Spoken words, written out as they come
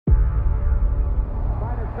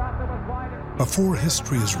Before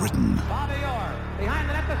history is written,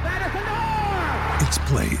 it's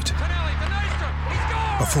played.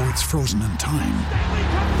 Before it's frozen in time,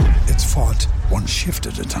 it's fought one shift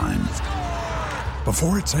at a time.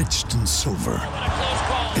 Before it's etched in silver,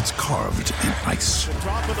 it's carved in ice.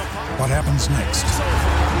 What happens next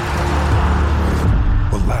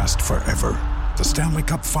will last forever. The Stanley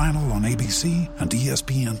Cup Final on ABC and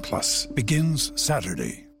ESPN Plus begins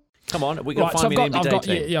Saturday. Come on, we're going to find me an NBA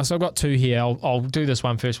team. Yeah, so I've got two here. I'll do this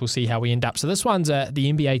one first. We'll see how we end up. So this one's the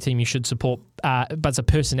NBA team you should support, but it's a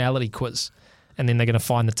personality quiz. And then they're going to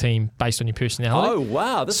find the team based on your personality. Oh,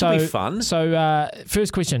 wow. This will be fun. So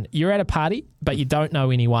first question. You're at a party, but you don't know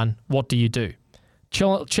anyone. What do you do?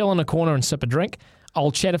 Chill in a corner and sip a drink.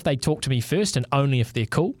 I'll chat if they talk to me first and only if they're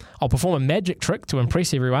cool. I'll perform a magic trick to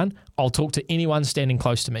impress everyone. I'll talk to anyone standing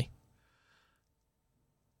close to me.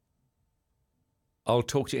 I'll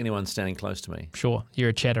talk to anyone standing close to me. Sure. You're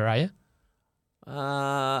a chatter, are you?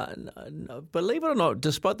 No, believe it or not,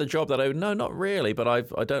 despite the job that I do, no, not really, but I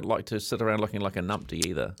don't like to sit around looking like a numpty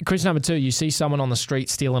either. Question number 2, you see someone on the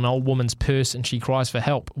street steal an old woman's purse and she cries for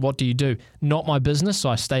help. What do you do? Not my business,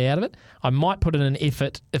 so I stay out of it. I might put in an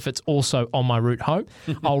effort if it's also on my route home.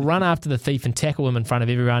 I'll run after the thief and tackle him in front of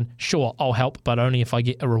everyone. Sure, I'll help, but only if I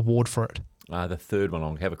get a reward for it. The third one,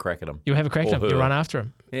 I'll have a crack at him. You'll have a crack at him. You'll run after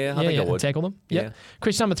him. Yeah, I think I would. Tackle them. Yep. Yeah.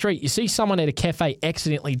 Question number 3. You see someone at a cafe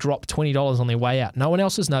accidentally drop $20 on their way out. No one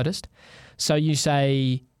else has noticed. So you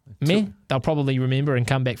say, meh, they'll probably remember and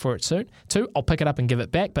come back for it soon. 2, I'll pick it up and give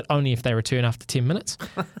it back, but only if they return after 10 minutes.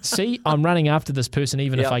 C, I'm running after this person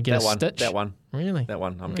even if I get a stitch. That one. Really? That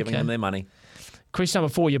one. I'm giving them their money. Question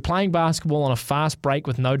number 4, you're playing basketball on a fast break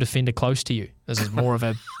with no defender close to you. This is more of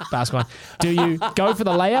a basketball. Do you go for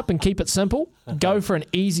the layup and keep it simple? Go for an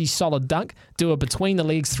easy, solid dunk? Do a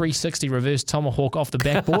between-the-legs 360 reverse tomahawk off the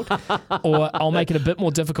backboard? Or I'll make it a bit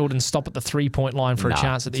more difficult and stop at the three-point line for a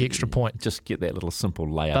chance at the extra point? Just get that little simple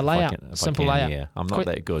layup. The layup. Simple layup. Yeah, I'm not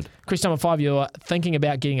that good. Question number 5, you're thinking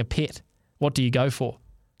about getting a pet. What do you go for?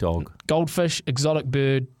 Dog. Goldfish, exotic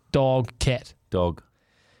bird, dog, cat. Dog.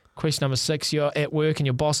 Question number 6, you're at work and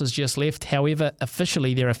your boss has just left. However,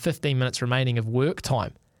 officially there are 15 minutes remaining of work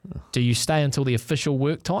time. Do you stay until the official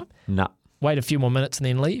work time? No. Wait a few more minutes and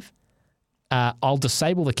then leave? I'll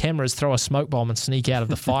disable the cameras, throw a smoke bomb and sneak out of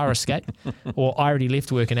the fire escape. Or I already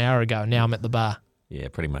left work an hour ago, now I'm at the bar. Yeah,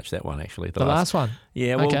 pretty much that one, actually. The last one?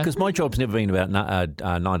 Yeah, well, because my job's never been about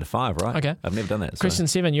 9 to 5, right? Okay. I've never done that. Question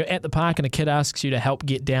 7, you're at the park and a kid asks you to help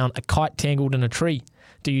get down a kite tangled in a tree.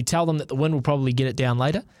 Do you tell them that the wind will probably get it down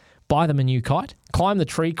later? Buy them a new kite, climb the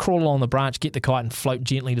tree, crawl along the branch, get the kite and float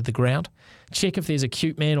gently to the ground. Check if there's a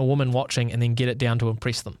cute man or woman watching and then get it down to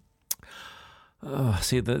impress them. Oh,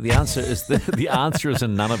 see, the answer is the answer is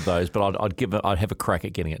in none of those, but I'd have a crack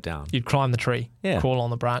at getting it down. You'd climb the tree, crawl on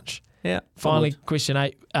the branch. Yeah. Finally, question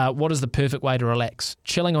 8, what is the perfect way to relax?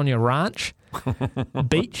 Chilling on your ranch,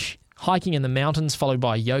 beach, hiking in the mountains followed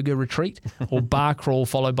by a yoga retreat, or bar crawl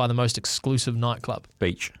followed by the most exclusive nightclub?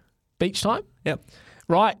 Beach. Beach time? Yep.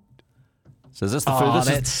 Right. So is this the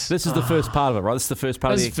first? This is the first part of it, right? This is the first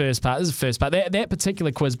part. This is the first part. That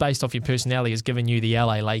particular quiz, based off your personality, has given you the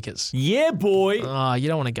LA Lakers. Yeah, boy. Oh, you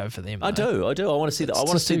don't want to go for them. I do. I want to see I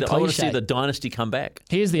want to see the dynasty come back.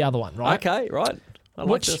 Here's the other one, right? Okay, right.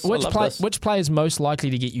 Which player is most likely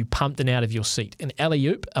to get you pumped and out of your seat? An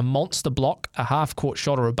alley-oop, a monster block, a half-court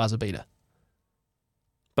shot, or a buzzer beater?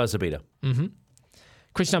 Buzzer beater. Mm-hmm.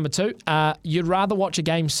 Question number 2. You'd rather watch a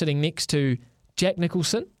game sitting next to Jack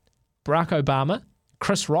Nicholson, Barack Obama,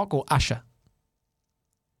 Chris Rock, or Usher?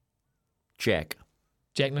 Jack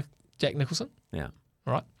Nicholson? Yeah.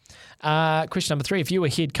 All right. Question number 3. If you were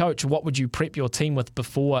head coach, what would you prep your team with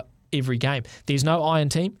before every game? There's no iron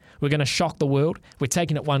team. We're going to shock the world. We're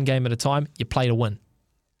taking it one game at a time. You play to win.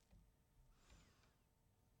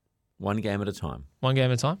 One game at a time. One game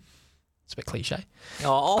at a time? It's a bit cliche.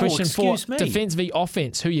 Question 4, defense v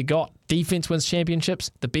offense. Who you got? Defense wins championships.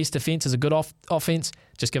 The best defense is a good offense.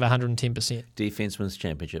 Just give 110%. Defense wins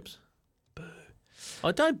championships. Boo.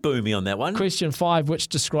 Oh, don't boo me on that one. Question 5, which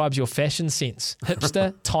describes your fashion sense?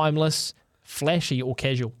 Hipster, timeless, flashy, or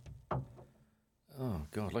casual? Oh,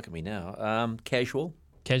 God, look at me now. Casual.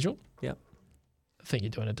 Casual? Yeah. I think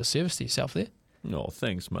you're doing a disservice to yourself there. No,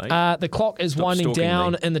 thanks, mate. The clock is winding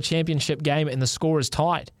down in the championship game and the score is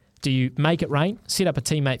tied. Do you make it rain, set up a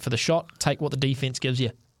teammate for the shot, take what the defense gives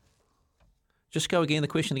you? Just go again, the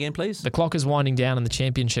question again, please. The clock is winding down in the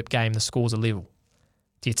championship game, the scores are level.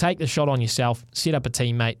 Do you take the shot on yourself, set up a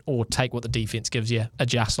teammate, or take what the defense gives you,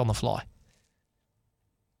 adjust on the fly?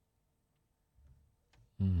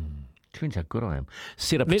 Depends how good I am.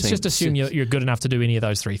 Let's just assume you're good enough to do any of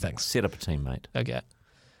those 3 things. Set up a teammate. Okay.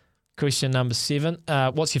 Question number 7.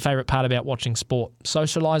 What's your favourite part about watching sport?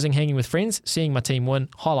 Socialising, hanging with friends, seeing my team win,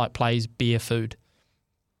 highlight plays, beer, food.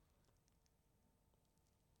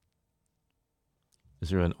 Is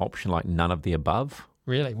there an option like none of the above?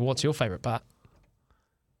 Really? Well, what's your favourite part?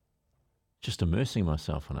 Just immersing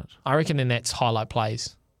myself in it. I reckon then that's highlight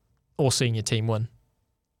plays or seeing your team win.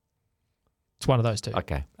 It's one of those two.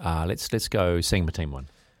 Okay, let's go seeing my team win.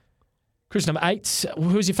 Question number 8.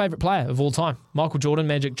 Who's your favourite player of all time? Michael Jordan,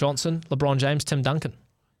 Magic Johnson, LeBron James, Tim Duncan.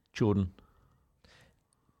 Jordan.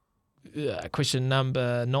 Question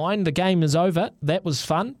number 9. The game is over. That was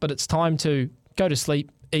fun, but it's time to go to sleep,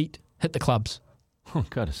 eat, hit the clubs.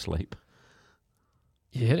 Go to sleep.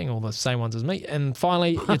 You're hitting all the same ones as me. And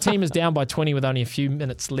finally, your team is down by 20 with only a few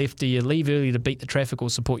minutes left. Do you leave early to beat the traffic or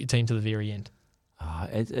support your team to the very end?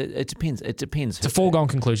 It depends. It depends. It's a foregone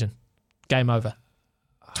conclusion. Game over.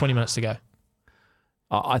 20 minutes to go.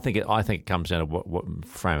 I think it comes down to what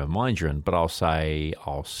frame of mind you're in, but I'll say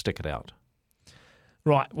I'll stick it out.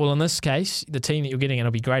 Right. Well, in this case, the team that you're getting, and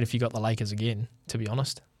it'll be great if you got the Lakers again, to be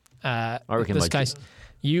honest. I reckon in this case,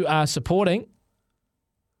 you are supporting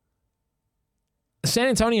the San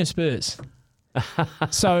Antonio Spurs.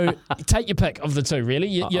 So take your pick of the two, really.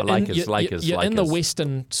 You're Lakers. in the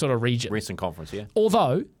Western sort of region. Western Conference, yeah.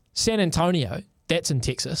 Although San Antonio, that's in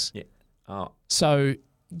Texas. Yeah. Oh. So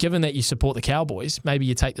given that you support the Cowboys, maybe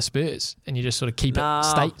you take the Spurs and you just sort of keep it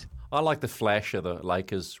state. I like the flash of the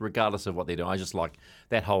Lakers, regardless of what they're doing. I just like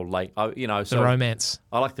that whole the romance.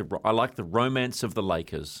 I like the romance of the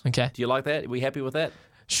Lakers. Okay. Do you like that? Are we happy with that?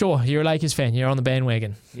 Sure, you're a Lakers fan. You're on the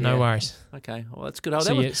bandwagon. Yeah. No worries. Okay, well that's good.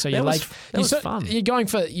 That was fun. You're going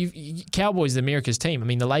for Cowboys, America's team. I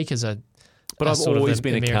mean, the Lakers are. But I've always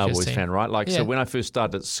been a Cowboys fan, right? So when I first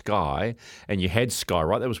started at Sky, and you had Sky,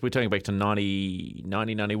 right? We're talking back to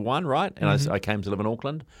 1991, right? And I came to live in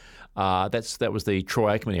Auckland. That was the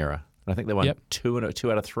Troy Aikman era. And I think they won two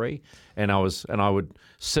out of 3. And I would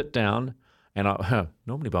sit down and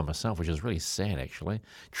normally by myself, which is really sad actually.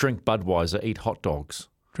 Drink Budweiser, eat hot dogs.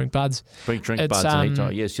 Drink buds. Drink buds and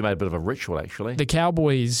eat. Yes, you made a bit of a ritual actually. The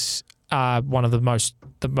Cowboys are one of the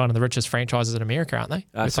richest franchises in America, aren't they?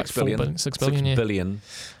 $6 billion. $6 billion.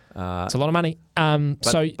 It's a lot of money.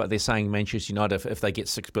 But they're saying Manchester United, if they get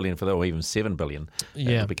 $6 billion for that, or even $7 billion,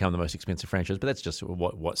 it'll become the most expensive franchise. But that's just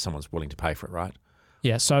what someone's willing to pay for it, right?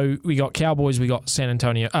 Yeah. So we got Cowboys, we got San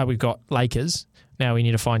Antonio, we've got Lakers. Now we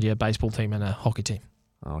need to find you a baseball team and a hockey team.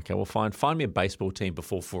 Okay, well, find me a baseball team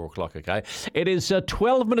before 4 o'clock, okay? It is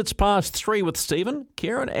 12 minutes past 3 with Stephen,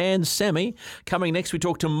 Kieran and Sammy. Coming next, we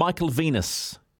talk to Michael Venus.